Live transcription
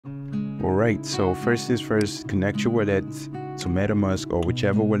All right, so first things first, connect your wallet to MetaMask or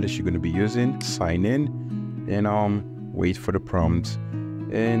whichever wallet you're going to be using. Sign in and wait for the prompt,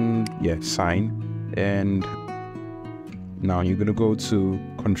 and yeah, sign. And now you're going to go to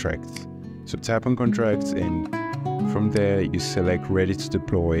contracts. So tap on contracts, and from there you select ready to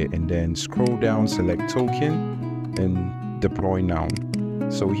deploy, and then scroll down, select token and deploy now.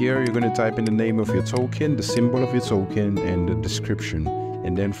 So here you're going to type in the name of your token, the symbol of your token, and the description.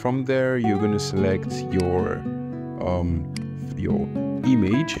 And then from there, you're going to select your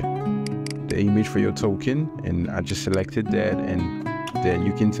image, the image for your token. And I just selected that, and then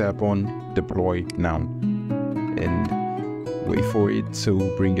you can tap on deploy now and wait for it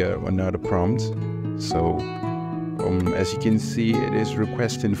to bring up another prompt. So as you can see, it is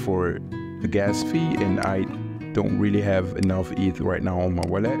requesting for a gas fee, and I don't really have enough ETH right now on my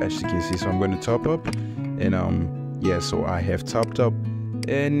wallet, as you can see. So I'm going to top up, and yeah, so I have topped up,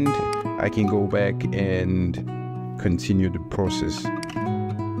 and I can go back and continue the process.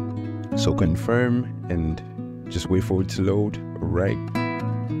 So confirm and just wait for it to load. All right,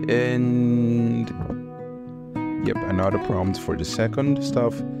 and yep, another prompt for the second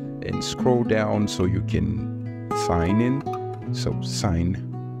stuff, and scroll down so you can sign in. So sign,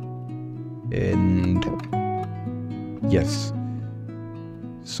 and yes,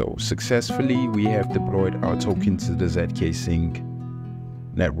 so successfully we have deployed our token to the Zksync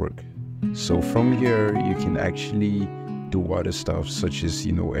network. So from here you can actually do other stuff, such as,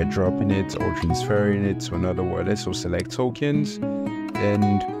 you know, airdropping it or transferring it to another wallet. So select tokens,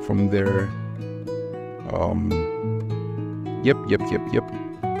 and from there yep.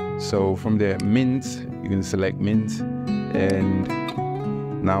 So from there, mint, you can select mint, and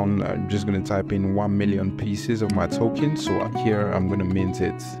now I'm just going to type in 1 million pieces of my token. So here I'm going to mint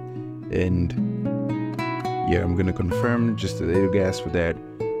it, and yeah, I'm going to confirm, just a little gas for that.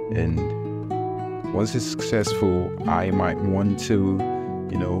 And once it's successful, I might want to,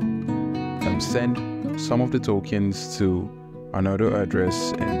 you know, send some of the tokens to another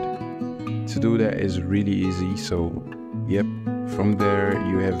address, and to do that is really easy. So yep, from there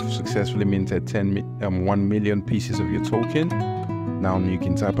you have successfully minted 1 million pieces of your token. Now you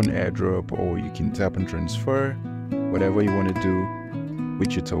can tap on airdrop, or you can tap on transfer, whatever you want to do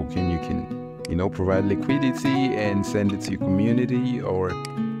with your token. You can, you know, provide liquidity and send it to your community, or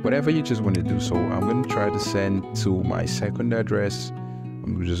whatever you just want to do. So I'm going to try to send to my second address.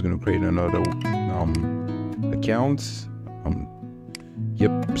 I'm just going to create another account.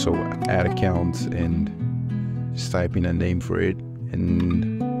 Yep, so add account, and just type in a name for it,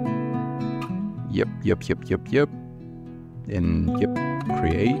 and yep, and yep,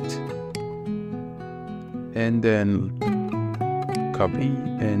 create, and then copy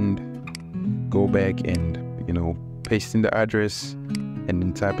and go back and, you know, paste in the address, and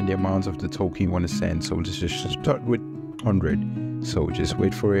then type in the amount of the token you want to send. So let's just start with 100. So just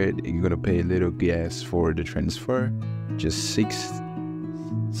wait for it. You're gonna pay a little gas for the transfer, just 60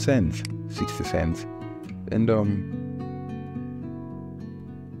 cents, and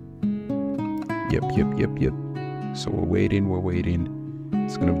yep. So we're waiting.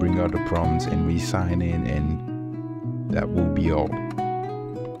 It's gonna bring out the prompts, and we sign in, and that will be all.